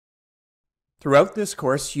Throughout this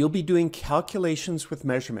course, you'll be doing calculations with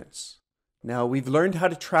measurements. Now, we've learned how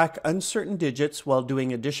to track uncertain digits while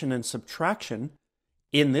doing addition and subtraction.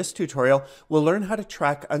 In this tutorial, we'll learn how to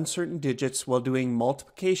track uncertain digits while doing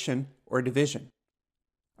multiplication or division.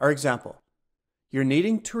 Our example, you're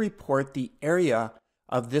needing to report the area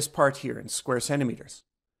of this part here in square centimeters.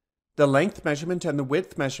 The length measurement and the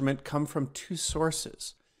width measurement come from two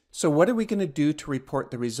sources. So what are we going to do to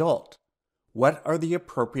report the result? What are the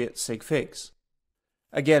appropriate sig figs?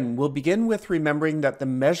 Again, we'll begin with remembering that the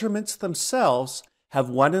measurements themselves have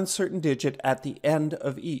one uncertain digit at the end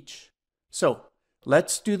of each. So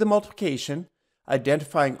let's do the multiplication,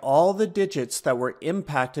 identifying all the digits that were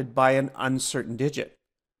impacted by an uncertain digit,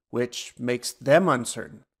 which makes them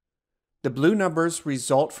uncertain. The blue numbers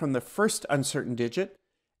result from the first uncertain digit,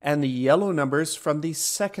 and the yellow numbers from the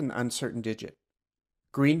second uncertain digit.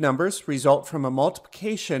 Green numbers result from a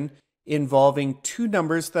multiplication involving two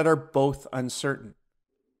numbers that are both uncertain.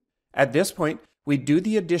 At this point, we do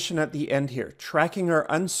the addition at the end here, tracking our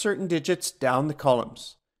uncertain digits down the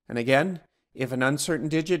columns. And again, if an uncertain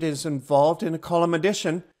digit is involved in a column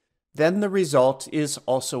addition, then the result is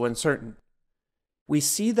also uncertain. We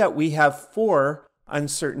see that we have 4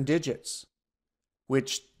 uncertain digits,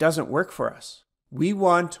 which doesn't work for us. We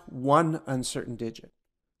want 1 uncertain digit,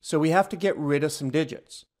 so we have to get rid of some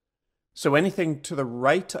digits. So anything to the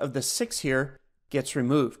right of the 6 here gets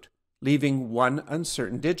removed, leaving 1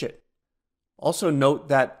 uncertain digit. Also note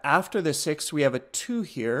that after the 6 we have a 2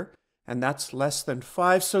 here, and that's less than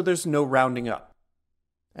 5, so there's no rounding up.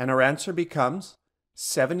 And our answer becomes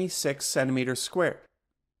 76 centimeters squared.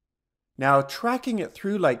 Now, tracking it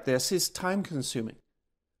through like this is time consuming.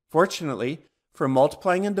 Fortunately, for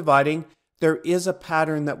multiplying and dividing, there is a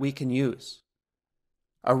pattern that we can use.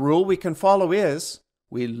 A rule we can follow is,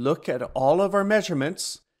 we look at all of our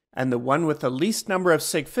measurements, and the one with the least number of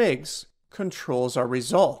sig figs controls our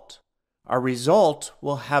result. Our result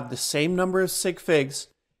will have the same number of sig figs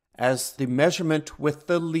as the measurement with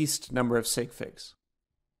the least number of sig figs.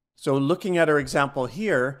 So looking at our example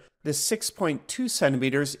here, the 6.2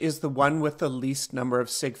 centimeters is the one with the least number of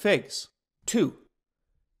sig figs, 2.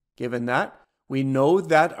 Given that, we know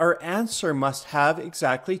that our answer must have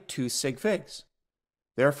exactly 2 sig figs.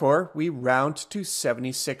 Therefore, we round to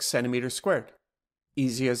 76 centimeters squared.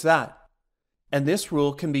 Easy as that. And this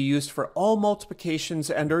rule can be used for all multiplications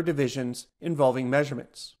and/or divisions involving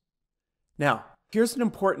measurements. Now, here's an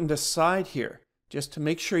important aside here, just to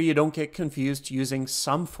make sure you don't get confused using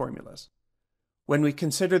sum formulas. When we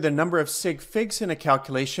consider the number of sig figs in a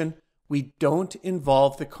calculation, we don't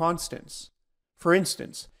involve the constants. For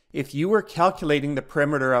instance, if you were calculating the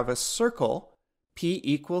perimeter of a circle, p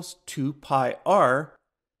equals 2 pi r,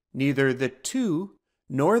 neither the 2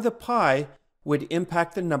 nor the pi would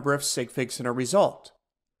impact the number of sig figs in a result.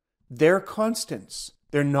 They're constants,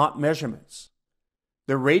 they're not measurements.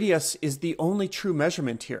 The radius is the only true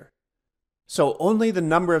measurement here. So only the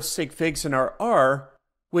number of sig figs in our r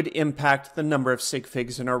would impact the number of sig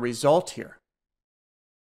figs in our result here.